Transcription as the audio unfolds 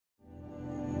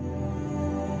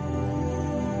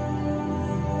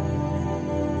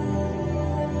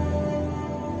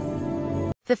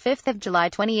The 5th of July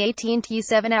 2018 T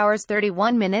 7 hours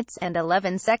 31 minutes and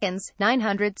 11 seconds,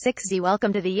 960.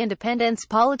 Welcome to the Independence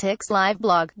Politics Live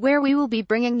blog, where we will be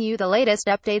bringing you the latest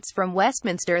updates from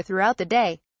Westminster throughout the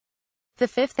day. The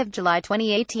 5th of July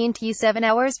 2018 T 7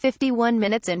 hours 51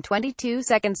 minutes and 22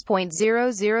 seconds.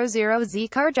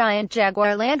 000Z car giant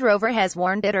Jaguar Land Rover has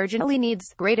warned it urgently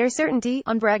needs greater certainty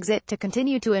on Brexit to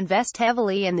continue to invest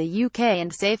heavily in the UK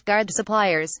and safeguard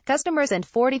suppliers, customers and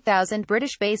 40,000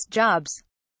 British-based jobs.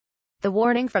 The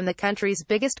warning from the country's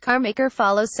biggest carmaker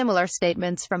follows similar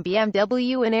statements from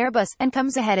BMW and Airbus, and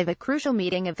comes ahead of a crucial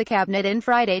meeting of the cabinet on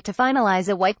Friday to finalise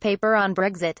a white paper on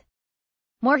Brexit.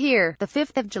 More here. The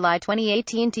 5th of July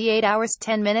 2018 T 8 hours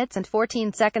 10 minutes and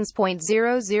 14 seconds.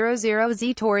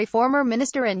 000Z Tory former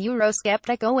minister and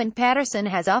Eurosceptic Owen Paterson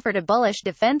has offered a bullish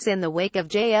defence in the wake of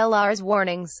JLR's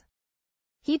warnings.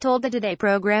 He told the Today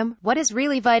programme, "What is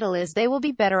really vital is they will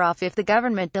be better off if the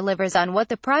government delivers on what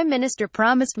the Prime Minister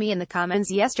promised me in the Commons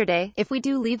yesterday. If we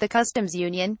do leave the customs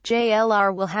union,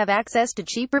 JLR will have access to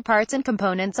cheaper parts and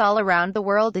components all around the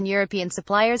world, and European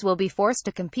suppliers will be forced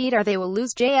to compete or they will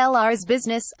lose JLR's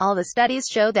business. All the studies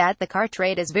show that the car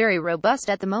trade is very robust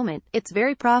at the moment. It's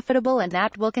very profitable and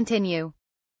that will continue."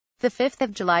 The 5th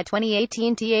of July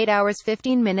 2018 T 8 hours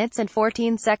 15 minutes and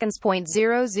 14 seconds.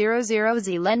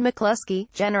 000Z Len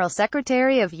McCluskey, General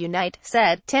Secretary of Unite,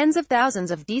 said, "Tens of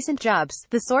thousands of decent jobs,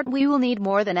 the sort we will need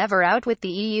more than ever out with the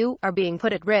EU, are being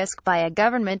put at risk by a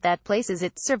government that places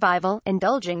its survival,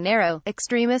 indulging narrow,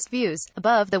 extremist views,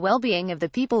 above the well-being of the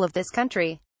people of this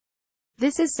country.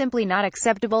 This is simply not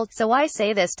acceptable, so I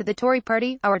say this to the Tory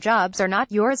party, our jobs are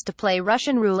not yours to play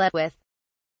Russian roulette with.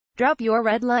 Drop your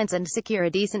red lines and secure a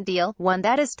decent deal, one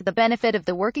that is to the benefit of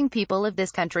the working people of this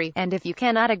country, and if you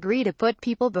cannot agree to put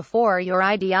people before your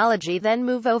ideology, then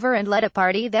move over and let a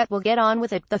party that will get on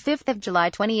with it." The 5th of July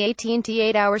 2018 T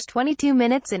 8 hours 22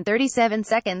 minutes and 37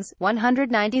 seconds,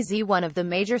 190Z One of the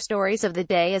major stories of the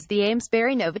day is the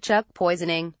Amesbury Novichok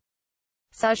poisoning.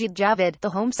 Sajid Javid, the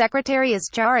Home Secretary, is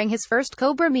chairing his first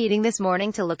Cobra meeting this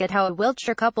morning to look at how a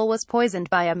Wiltshire couple was poisoned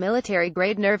by a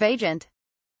military-grade nerve agent.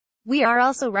 We are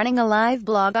also running a live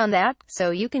blog on that, so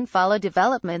you can follow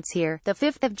developments here. The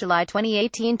 5th of July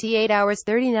 2018 T 8 hours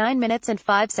 39 minutes and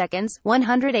 5 seconds,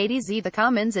 180Z The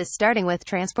Commons is starting with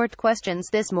transport questions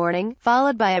this morning,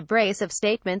 followed by a brace of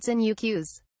statements and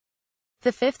UQs.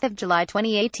 The 5th of July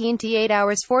 2018 T 8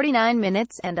 hours 49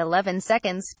 minutes and 11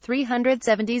 seconds,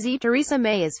 370Z Theresa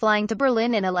May is flying to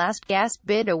Berlin in a last-gasp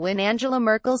bid to win Angela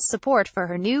Merkel's support for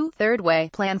her new third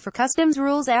way plan for customs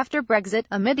rules after Brexit,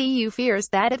 amid EU fears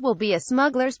that it will be a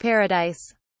smuggler's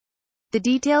paradise. The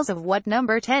details of what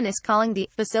Number 10 is calling the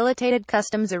Facilitated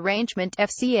Customs Arrangement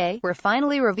 (FCA) were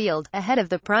finally revealed, ahead of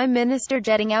the Prime Minister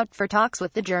jetting out for talks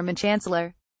with the German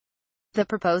Chancellor. The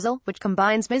proposal, which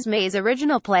combines Ms May's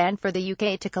original plan for the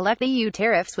UK to collect EU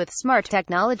tariffs with smart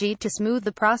technology to smooth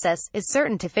the process, is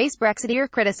certain to face Brexiteer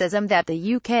criticism that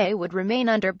the UK would remain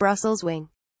under Brussels' wing.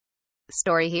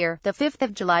 Story here. The 5th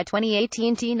of July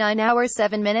 2018 T 9 hours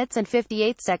 7 minutes and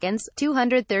 58 seconds,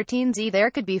 213Z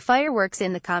There could be fireworks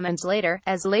in the Commons later,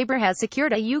 as Labour has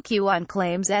secured a UQ on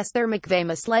claims Esther McVey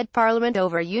misled Parliament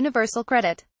over universal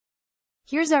credit.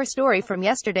 Here's our story from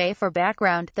yesterday for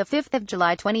background. The 5th of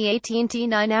July 2018 T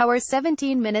 9 hours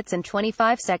 17 minutes and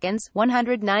 25 seconds,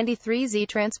 193Z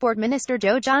Transport Minister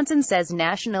Joe Johnson says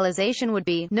nationalisation would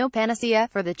be no panacea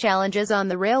for the challenges on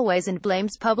the railways and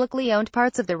blames publicly owned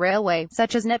parts of the railway,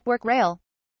 such as Network Rail.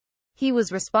 He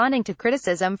was responding to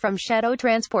criticism from Shadow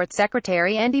Transport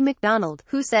Secretary Andy MacDonald,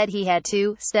 who said he had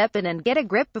to step in and get a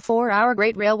grip before our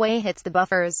great railway hits the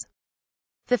buffers.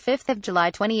 The 5th of July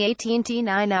 2018 T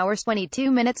 9 hours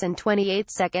 22 minutes and 28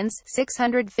 seconds,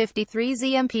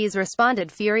 653Z MPs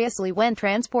responded furiously when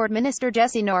Transport Minister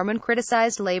Jesse Norman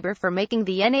criticised Labour for making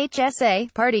the NHS a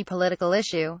party political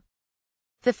issue.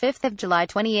 The 5th of July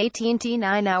 2018 T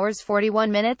 9 hours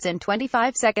 41 minutes and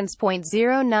 25 seconds.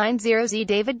 090Z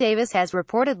David Davis has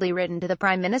reportedly written to the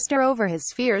Prime Minister over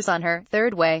his fears on her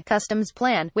third way customs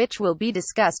plan, which will be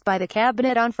discussed by the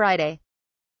Cabinet on Friday.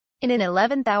 In an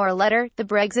 11th-hour letter, the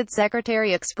Brexit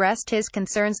Secretary expressed his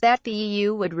concerns that the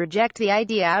EU would reject the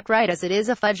idea outright as it is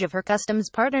a fudge of her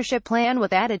customs partnership plan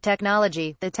with added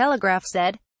technology, The Telegraph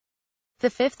said.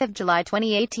 The 5th of July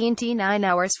 2018 T 9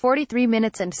 hours 43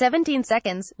 minutes and 17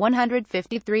 seconds,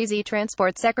 153Z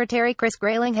Transport Secretary Chris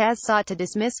Grayling has sought to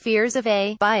dismiss fears of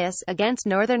a bias against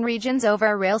northern regions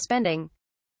over rail spending.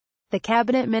 The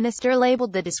cabinet minister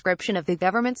labelled the description of the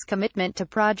government's commitment to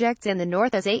projects in the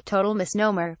north as a total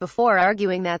misnomer, before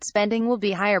arguing that spending will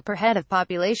be higher per head of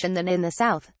population than in the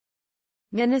south.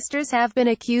 Ministers have been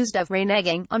accused of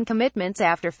reneging on commitments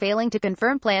after failing to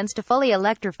confirm plans to fully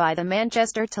electrify the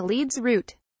Manchester to Leeds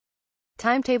route.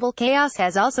 Timetable chaos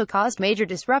has also caused major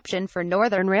disruption for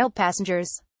Northern Rail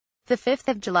passengers. The 5th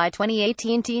of July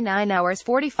 2018 T 9 hours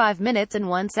 45 minutes and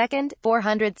 1 second,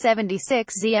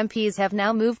 476 MPs have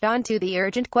now moved on to the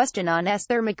urgent question on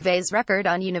Esther McVey's record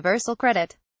on universal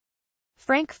credit.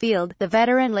 Frank Field, the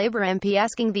veteran Labour MP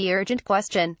asking the urgent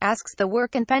question, asks the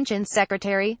Work and Pensions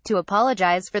Secretary to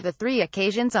apologise for the 3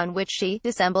 occasions on which she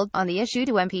dissembled on the issue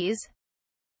to MPs.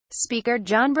 Speaker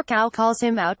John Bercow calls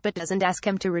him out but doesn't ask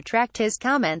him to retract his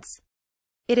comments.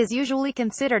 It is usually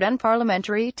considered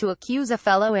unparliamentary to accuse a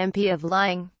fellow MP of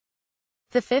lying.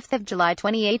 The 5th of July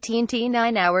 2018 T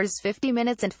 9 hours 50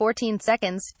 minutes and 14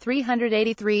 seconds,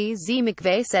 383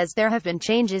 McVey says there have been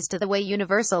changes to the way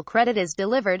universal credit is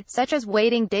delivered, such as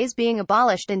waiting days being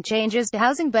abolished and changes to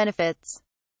housing benefits.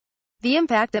 The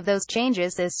impact of those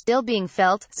changes is still being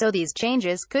felt, so these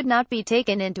changes could not be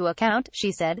taken into account,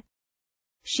 she said.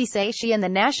 She and the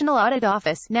National Audit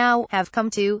Office now have come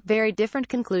to very different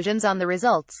conclusions on the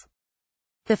results.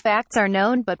 The facts are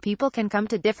known but people can come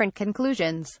to different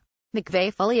conclusions.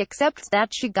 McVey fully accepts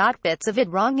that she got bits of it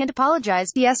wrong and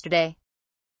apologized yesterday.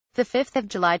 The 5th of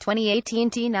July 2018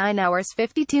 T 9 hours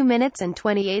 52 minutes and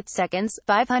 28 seconds,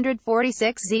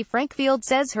 546 Frank Field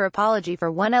says her apology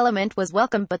for one element was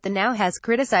welcome but the Now has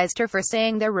criticized her for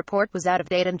saying their report was out of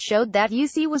date and showed that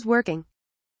UC was working.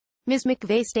 Ms.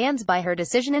 McVey stands by her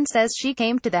decision and says she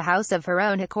came to the House of her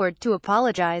own accord to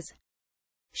apologize.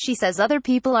 She says other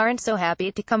people aren't so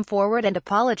happy to come forward and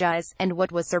apologize, and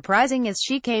what was surprising is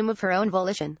she came of her own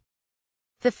volition.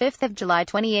 The 5th of July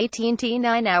 2018 T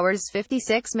 9 hours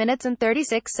 56 minutes and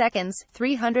 36 seconds,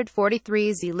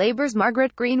 343 Labour's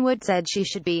Margaret Greenwood said she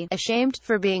should be ashamed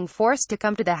for being forced to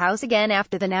come to the House again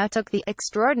after the Now took the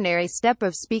extraordinary step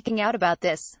of speaking out about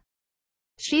this.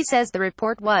 She says the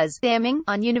report was damning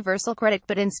on universal credit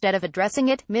but instead of addressing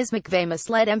it, Ms. McVey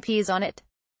misled MPs on it.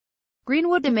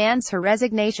 Greenwood demands her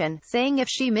resignation, saying if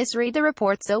she misread the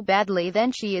report so badly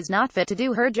then she is not fit to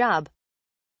do her job.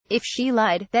 If she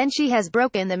lied, then she has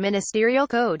broken the ministerial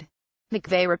code.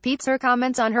 McVey repeats her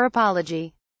comments on her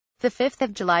apology. The 5th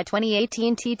of July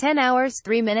 2018 T 10 hours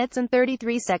 3 minutes and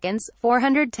 33 seconds,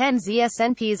 410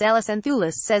 SNP's Alison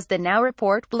Thulis says the Now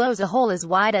report blows a hole as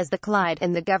wide as the Clyde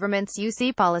in the government's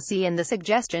UC policy and the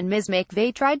suggestion Ms.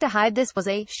 McVey tried to hide this was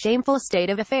a shameful state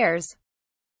of affairs.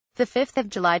 The 5th of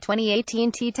July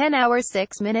 2018 T 10 hours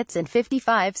 6 minutes and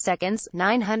 55 seconds,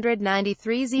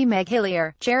 993 Meg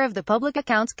Hillier, chair of the Public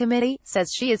Accounts Committee,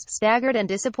 says she is staggered and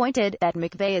disappointed that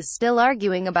McVey is still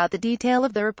arguing about the detail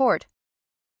of the report.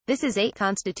 This is a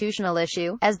constitutional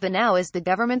issue, as the Now is the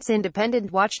government's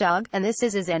independent watchdog, and this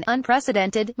is an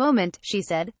unprecedented moment, she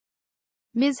said.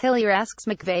 Ms. Hillier asks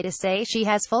McVey to say she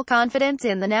has full confidence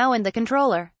in the Now and the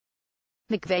controller.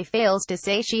 McVey fails to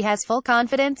say she has full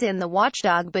confidence in the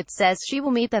watchdog but says she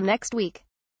will meet them next week.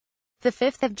 The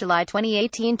 5th of July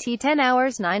 2018 T 10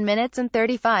 hours 9 minutes and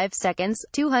 35 seconds,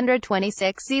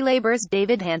 226 Labour's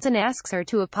David Hanson asks her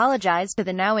to apologise to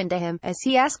the Now and to him, as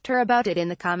he asked her about it in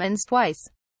the Commons twice.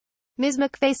 Ms.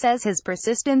 McVey says his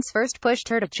persistence first pushed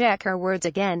her to check her words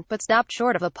again, but stopped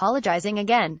short of apologising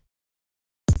again.